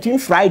I said between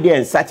Friday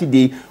and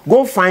Saturday,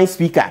 go find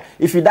speaker.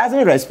 If he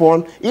doesn't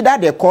respond, either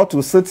the court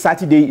will sit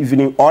Saturday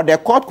evening or the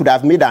court could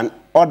have made an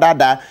order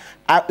that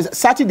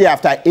Saturday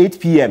after 8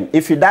 p.m.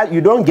 If you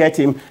don't get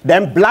him,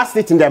 then blast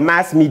it in the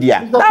mass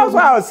media. That's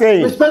what I was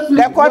saying.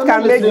 The court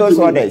can make those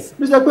orders.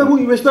 Mr. Kpebu,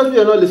 you respectfully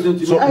are not listening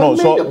to me.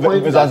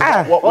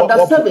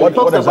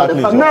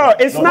 No,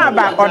 it's not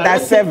about Order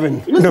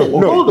 7.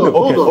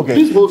 No.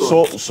 Please hold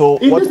on. So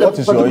what is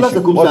your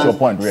issue? What's your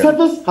point, really?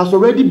 Service has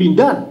already been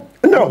done.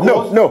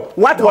 No.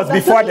 What was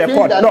before the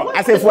court? No,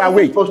 I said,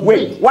 wait.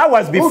 What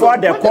was before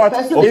the court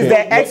is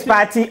the ex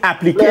parte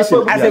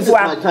application. I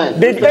said,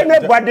 did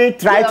anybody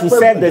try to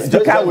serve the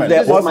speaker with the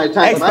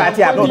ex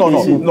parte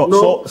application?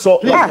 No. So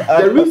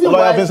the reason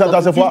why the service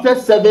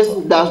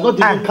does not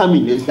even come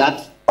in is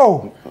that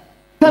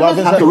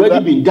service has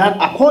already been done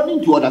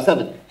according to Order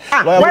 7.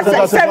 What's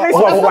the service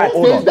of what?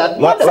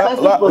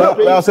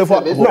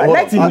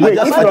 Let him wait.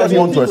 I just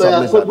want to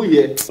establish.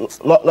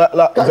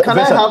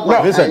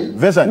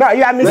 Vincent. No,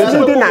 you are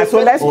misleading us, so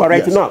let's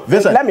correct it. No,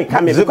 let me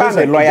come in. Because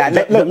I'm a lawyer.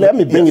 Let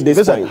me bring you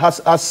this point.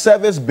 Has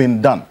service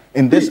been done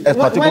in this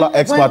particular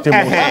ex parte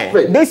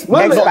motion? This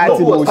ex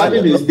parte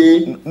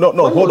motion. No,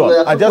 hold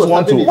on. I just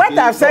want to. What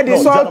I've said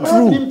is all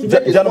true.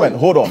 Gentlemen,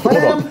 hold on.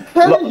 I'm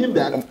telling him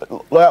that.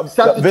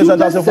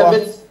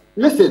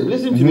 Vincent,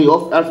 listen to me,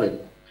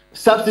 Alfred.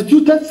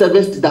 Substituted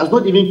service does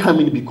not even come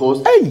in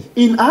because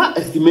in our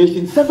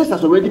estimation, service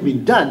has already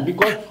been done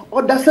because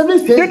Order 7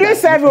 says. Did you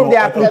serve with the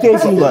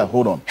application?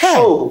 Hold on.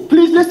 Oh,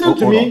 please listen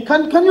to me.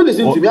 Can you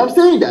listen to me? I'm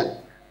saying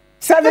that.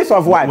 Service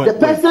of what? The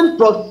person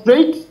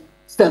prostrate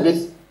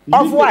service.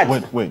 Of what?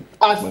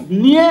 As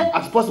near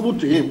as possible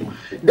to him.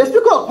 The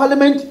Speaker of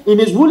Parliament in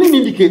his ruling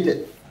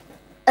indicated,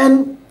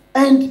 and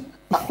And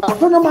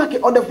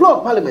Afenamaki on the floor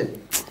of Parliament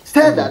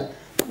said that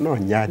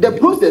the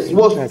process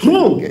was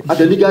thrown at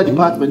the legal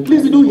department.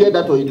 Please, did you hear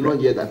that or you did not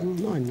hear that?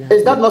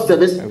 Is that not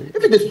service?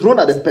 If it is thrown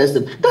at the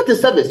person, that is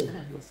service.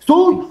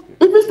 So,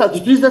 even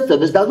statutory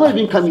service does not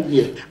even come in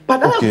here.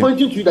 But I am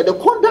pointing to you that the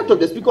conduct of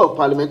the Speaker of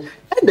Parliament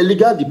and the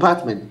legal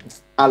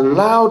department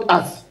allowed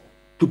us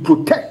to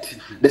protect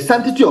the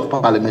sanctity of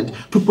Parliament,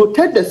 to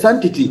protect the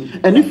sanctity,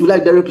 and if you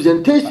like, the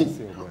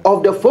representation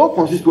of the 4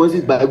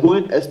 constituencies by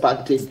going ex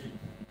parte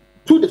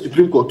to the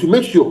Supreme Court to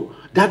make sure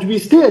that we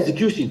stay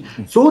execution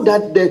so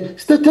that the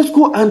status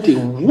quo ante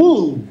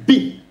will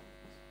be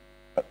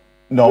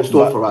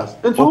restored for us.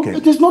 And so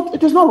it is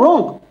not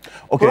wrong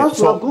for us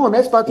to have gone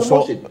ex parte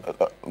motion.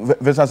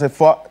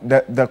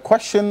 The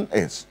question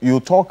is,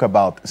 you talk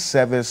about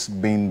service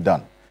being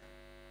done.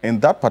 In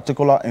that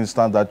particular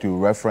instance that you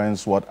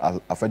reference, what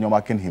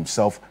Afenyomakin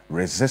himself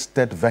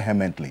resisted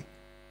vehemently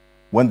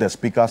when the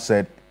speaker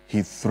said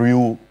he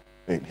threw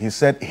it. He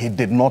said he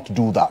did not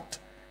do that,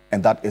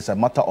 and that is a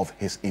matter of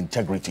his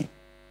integrity.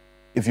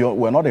 If you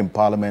were not in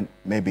Parliament,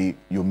 maybe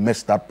you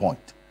missed that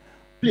point.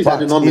 Please, I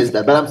did not miss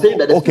that. But I'm saying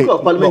that the Speaker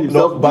of Parliament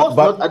himself was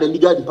not at the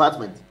legal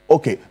department.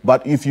 Okay,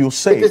 but if you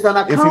say, it is an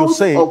account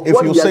of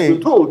what he has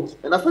been told,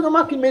 and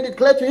Afenyomakin made it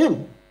clear to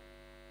him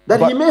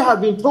that he may have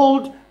been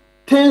told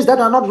things that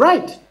are not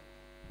right.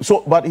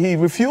 So, but he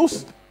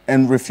refused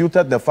and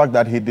refuted the fact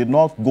that he did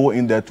not go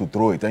in there to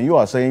throw it. And you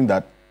are saying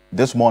that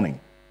this morning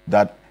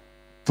that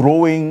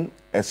throwing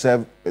a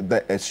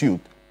suit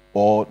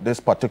or this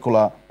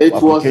particular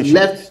application,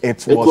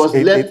 it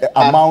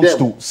amounts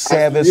to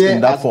service in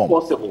that form.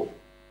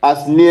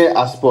 As near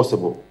as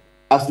possible.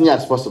 As near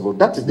as possible.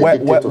 That is the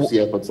dictate of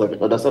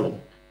CF Order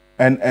 7.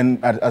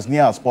 And as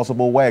near as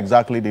possible, where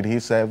exactly did he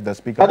serve the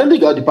Speaker? At the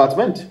legal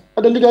department.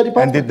 At the legal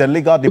department. And did the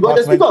legal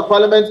department... Because the Speaker of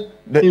Parliament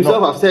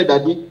himself has said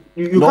that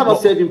you cannot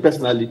serve him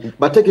personally,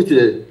 but take it to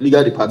the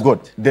legal department.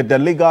 Good. Did the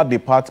legal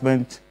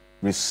department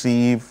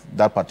receive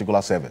that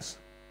particular service?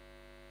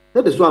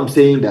 That is why I'm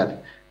saying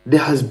that there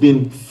has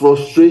been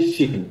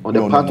frustration on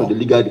the part of the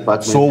legal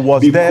department. So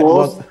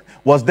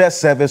was there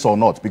service or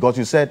not? Because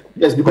you said...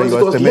 Yes, because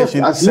it was left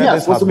as near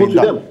as possible to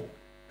them.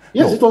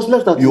 Yes, it was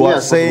left at you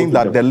are saying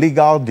that the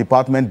legal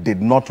department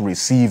did not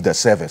receive the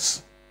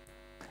service.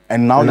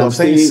 And now you're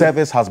saying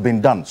service has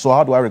been done. So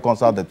how do I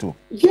reconcile the two?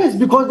 Yes,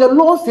 because the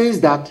law says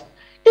that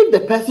if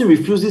the person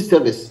refuses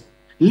service,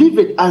 leave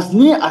it as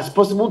near as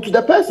possible to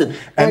the person.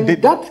 And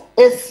that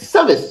is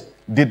service.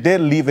 Did they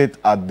leave it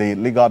at the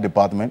legal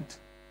department?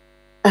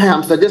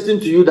 I'm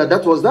suggesting to you that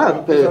that was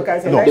that.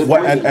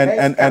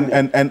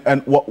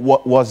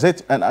 What was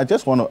it? And I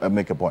just want to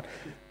make a point.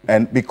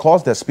 And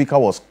because the Speaker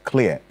was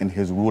clear in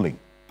his ruling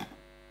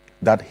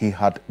that he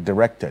had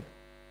directed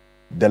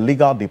the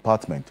legal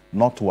department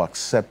not to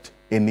accept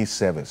any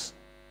service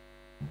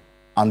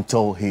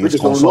until he is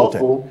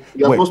consulted.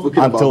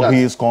 Until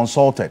he is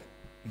consulted.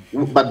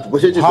 But the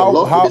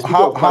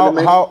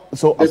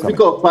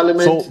Speaker of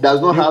Parliament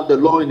does not have the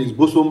law in his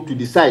bosom to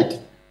decide.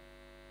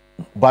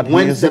 But he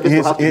is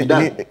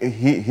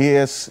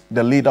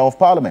the leader of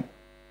Parliament.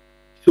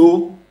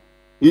 So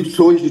he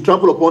should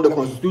trample upon the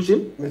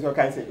Constitution. Mr.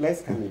 Okansi,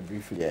 let's come in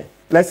briefly here.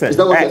 Listen,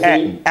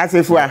 as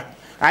if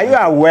are you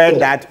aware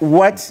that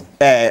what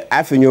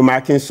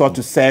Afenyomakin sought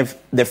to serve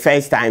the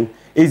first time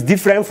is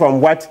different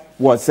from what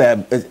was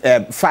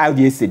filed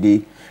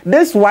yesterday?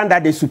 This one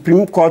that the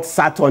Supreme Court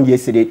sat on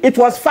yesterday, it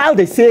was filed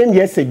the same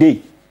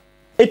yesterday.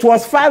 It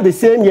was filed the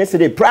same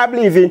yesterday,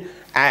 probably even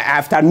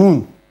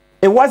afternoon.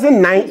 It wasn't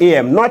 9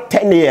 a.m., not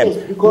 10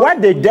 a.m.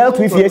 What they dealt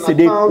with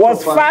yesterday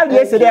was filed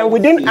yesterday, and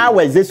within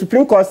hours, the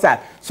Supreme Court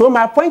sat. So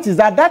my point is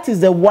that that is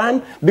the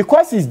one,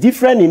 because it's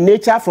different in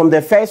nature from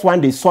the first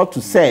one they sought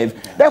to serve,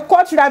 the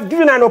court should have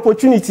given an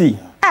opportunity.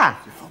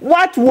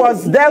 What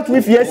was dealt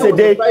with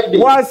yesterday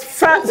was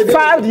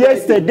filed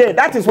yesterday.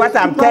 That is what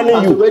I'm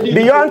telling you.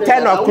 Beyond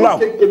 10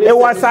 o'clock, it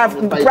was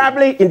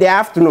probably in the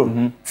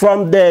afternoon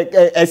from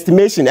the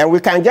estimation, and we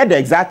can get the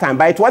exact time,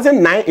 but it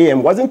wasn't 9 a.m.,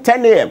 it wasn't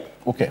 10 a.m.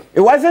 Okay. It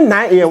wasn't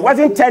 9 a.m., it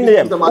wasn't 10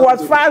 a.m. It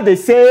was filed the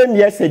same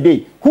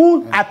yesterday.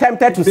 Who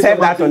attempted to serve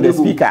that on the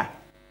Speaker?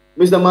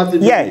 Mr.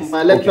 Martin, yes.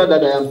 My lecture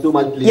that I am so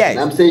much pleased. Yes.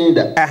 I'm saying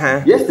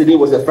that yesterday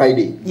was a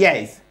Friday.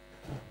 Yes.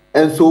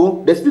 And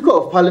so the Speaker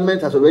of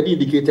Parliament has already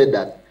indicated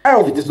that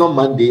if it is not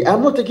Monday,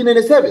 I'm not taking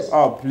any service.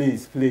 Oh,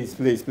 please.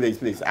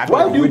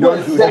 Why do you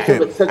don't do that?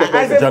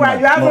 As if you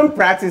haven't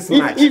practiced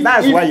much.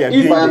 That's why you're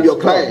doing this. If I am your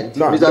client,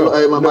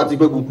 Mr. Martin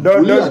Kpebu,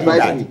 will you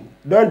advise me?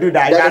 Don't do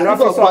that. The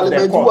Speaker of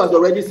Parliament who has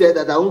already said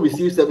that I won't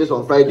receive service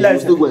on Friday, you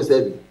still go and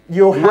serve it.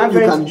 You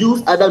can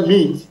use other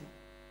means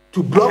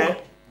to block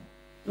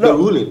the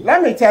ruling.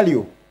 Let me tell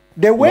you,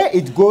 the way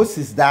it goes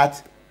is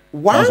that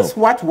once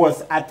what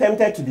was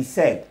attempted to be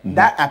said,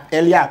 that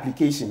earlier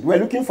application, we were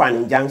looking for an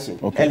injunction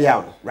earlier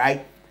on,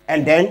 right?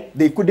 And then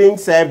they couldn't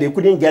serve, they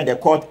couldn't get the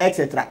court,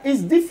 etc.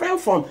 It's different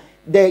from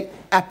the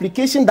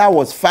application that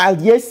was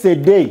filed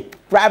yesterday.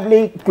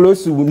 probably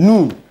close to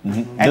noon,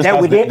 and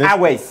then within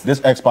hours. This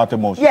ex parte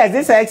motion. Yes,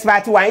 this ex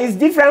parte one is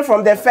different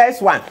from the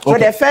first one. So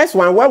the first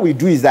one, what we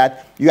do is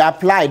that you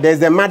apply, there's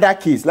the mother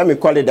case, let me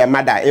call it the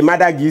mother. A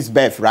mother gives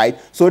birth, right?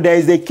 So there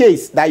is a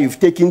case that you've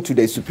taken to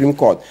the Supreme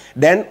Court.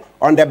 Then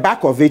on the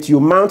back of it, you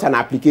mount an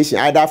application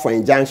either for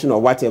injunction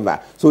or whatever.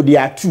 So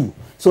there are two.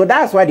 So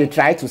that's why they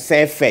try to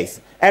serve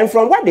first. And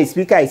from what the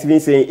speaker is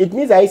even saying, it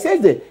means that he says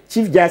the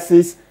Chief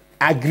Justice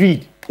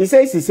agreed. He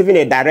says he's even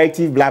a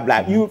directive, blah,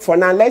 blah. You, for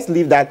now, let's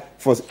leave that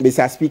for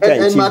Mr. Speaker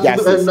and Chief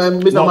Justice.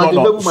 Mr.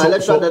 Martin, my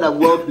lecture that I'm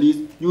well pleased.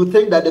 You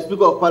think that the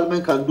Speaker of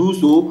Parliament can do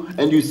so,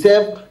 and you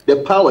serve the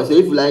powers,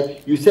 if you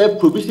like, you serve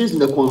provisions in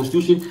the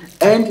Constitution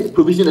and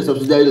provision of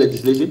subsidiary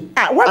legislation?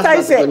 What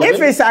I say,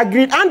 if it's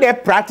agreed and the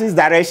practice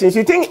directions,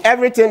 you think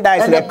everything that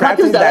is in the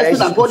practice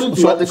directions, according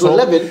to Article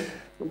 11,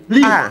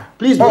 please,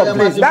 please,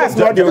 that's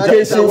not the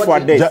occasion for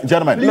this.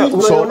 Gentlemen,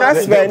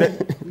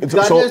 if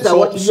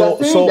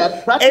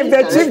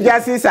the Chief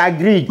Justice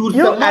agreed,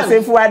 you as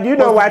if what, you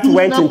know what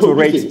went into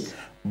it?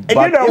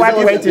 Do you know what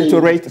went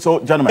into it? So,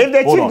 gentlemen, if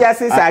the Chief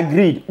Justice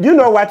agreed, do you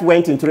know what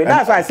went into it?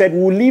 That's why I said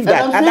we'll leave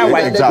that.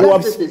 Otherwise, we'll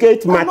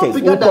obfuscate matters.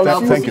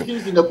 Thank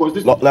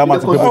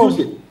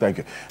you. Thank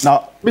you.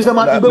 Now, Mr.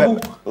 Martin,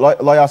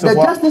 the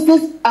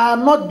justices are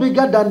not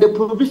bigger than the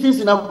provisions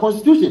in our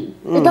Constitution.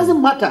 It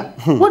doesn't matter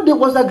what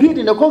was agreed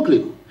in the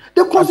conclave.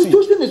 The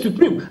Constitution is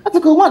supreme.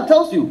 Article 1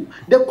 tells you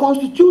the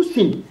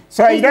Constitution.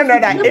 So you don't know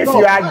that if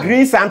you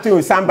agree something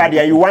with somebody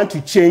and you want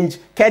to change,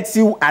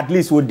 courtesy at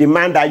least would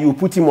demand that you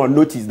put him on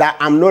notice that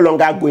I'm no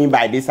longer going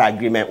by this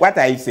agreement. What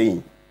are you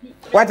saying?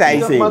 What are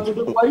you saying?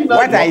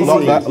 What are you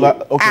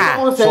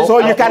saying? So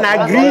you can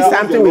agree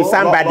something with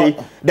somebody,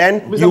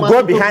 then you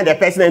go behind the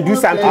person and do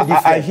something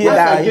different. I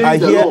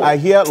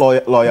hear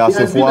lawyer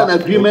Sefua,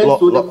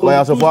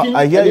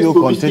 I hear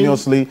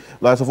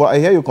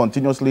you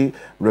continuously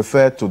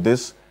refer to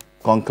this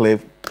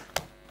conclave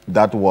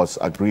that was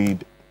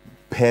agreed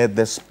per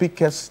the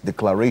Speaker's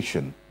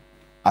declaration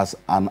as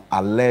an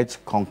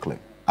alleged conclave.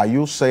 Are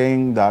you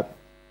saying that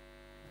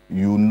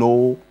you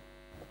know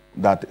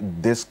that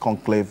this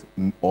conclave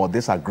or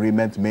this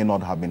agreement may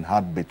not have been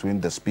had between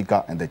the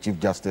Speaker and the Chief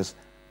Justice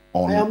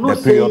on the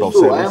period of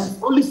service? I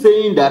am only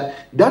saying that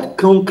that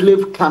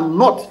conclave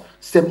cannot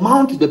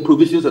surmount the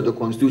provisions of the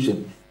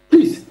Constitution.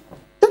 Please,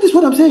 that is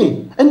what I'm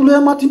saying. And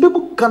Lawyer Martin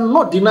Kpebu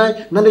cannot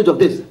deny knowledge of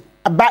this.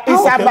 But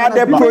it's about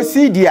the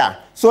procedure.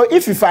 So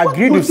if you've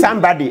agreed with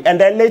somebody and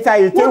then later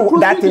you think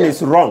that thing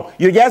is wrong,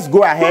 you just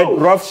go ahead,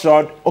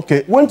 roughshod.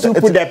 Okay. Won't you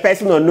put the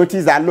person on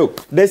notice that,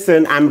 look,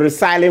 listen, I'm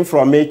resiling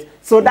from it.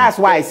 So that's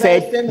why I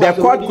said the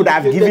court could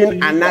have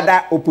given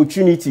another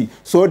opportunity.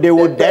 So they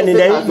would then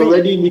has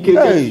already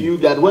indicated to you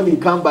that when you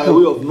come by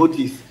way of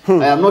notice,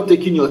 I am not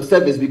taking your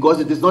service because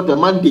it is not a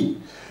mandate.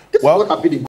 This is what happened.